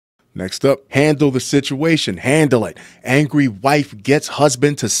Next up, handle the situation. Handle it. Angry wife gets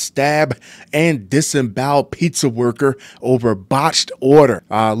husband to stab and disembowel pizza worker over botched order.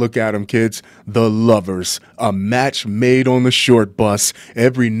 Ah, look at them, kids. The lovers. A match made on the short bus.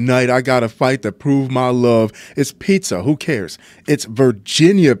 Every night I gotta fight to prove my love. It's pizza. Who cares? It's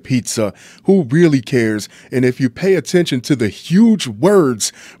Virginia pizza. Who really cares? And if you pay attention to the huge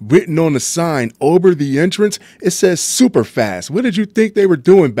words written on the sign over the entrance, it says super fast. What did you think they were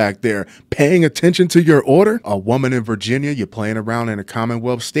doing back there, paying attention to your order? A woman in Virginia, you're playing around in a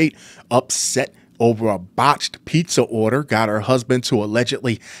Commonwealth state, upset over a botched pizza order, got her husband to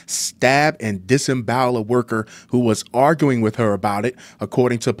allegedly stab and disembowel a worker who was arguing with her about it,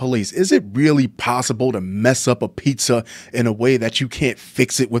 according to police. Is it really possible to mess up a pizza in a way that you can't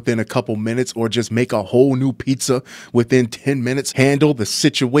fix it within a couple minutes or just make a whole new pizza within 10 minutes? Handle the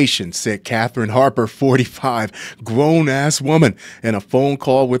situation, said Catherine Harper, 45, grown-ass woman, in a phone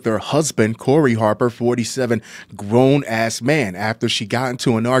call with her husband, Corey Harper, 47, grown-ass man, after she got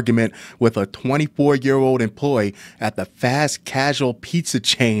into an argument with a 24-year-old employee at the fast casual pizza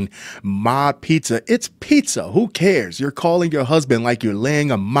chain Mob Pizza. It's pizza. Who cares? You're calling your husband like you're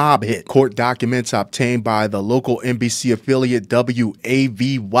laying a mob hit. Court documents obtained by the local NBC affiliate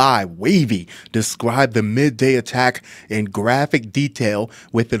Wavy described the midday attack in graphic detail,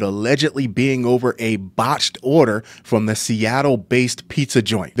 with it allegedly being over a botched order from the Seattle-based pizza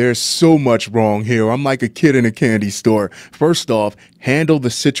joint. There's so much wrong here. I'm like a kid in a candy store. First off, handle the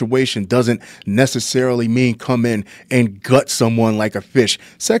situation doesn't necessarily mean come in and gut someone like a fish.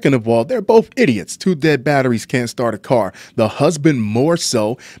 Second of all, they're both idiots. Two dead batteries can't start a car. The husband more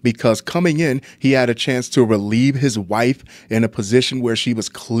so, because coming in, he had a chance to relieve his wife in a position where she was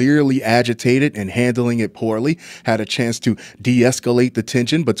clearly agitated and handling it poorly, had a chance to de-escalate the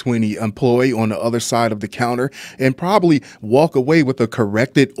tension between the employee on the other side of the counter, and probably walk away with a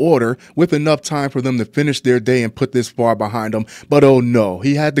corrected order with enough time for them to finish their day and put this far behind them. But oh no,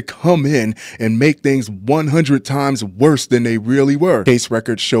 he had to come in and make things 100 times worse than they really were. Case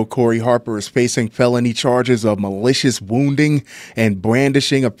records show Corey Harper is facing felony charges of malicious wounding and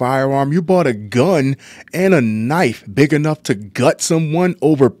brandishing a firearm. You bought a gun and a knife big enough to gut someone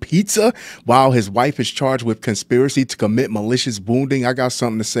over pizza, while his wife is charged with conspiracy to commit malicious wounding. I got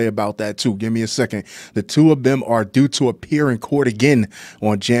something to say about that too. Give me a second. The two of them are due to appear in court again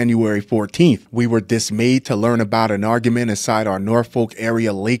on January 14th. We were dismayed to learn about an argument inside our Norfolk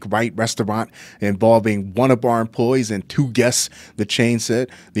area Lake Wright restaurant involving one of our employees and two guests, the chain said.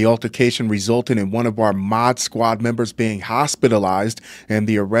 The altercation resulted in one of our mod squad members being hospitalized and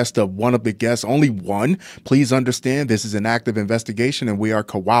the arrest of one of the guests. Only one. Please understand, this is an active investigation and we are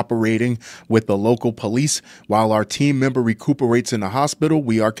cooperating with the local police. While our team member recuperates in the hospital,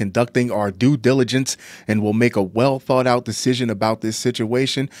 we are conducting our due diligence and will make a well thought out decision about this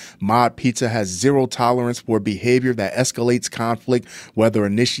situation. Mod Pizza has zero tolerance for behavior that escalates conflict, whether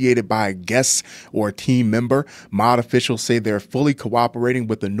initiated by a guest or a team member. Mod officials say they're fully cooperating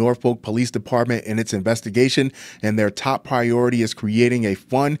with the Norfolk Police Department in its investigation, and their top priority is creating a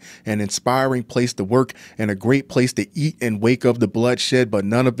fun and inspiring place to work and a great place to eat and wake up the bloodshed. But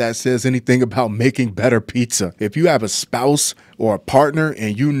none of that says anything about making better pizza. If you have a spouse or a partner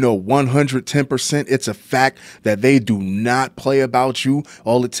and you know 110% it's a fact that they do not play about you,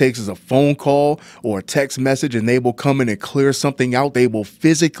 all it takes is a phone call or a text message and they will come in and clear something out, they will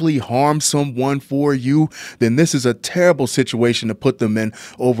physically harm someone for you, then this is a terrible situation to put them in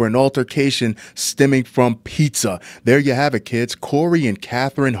over an altercation stemming from pizza. There you have it, kids. Corey and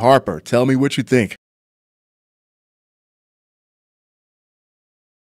Catherine Harper. Tell me what you think.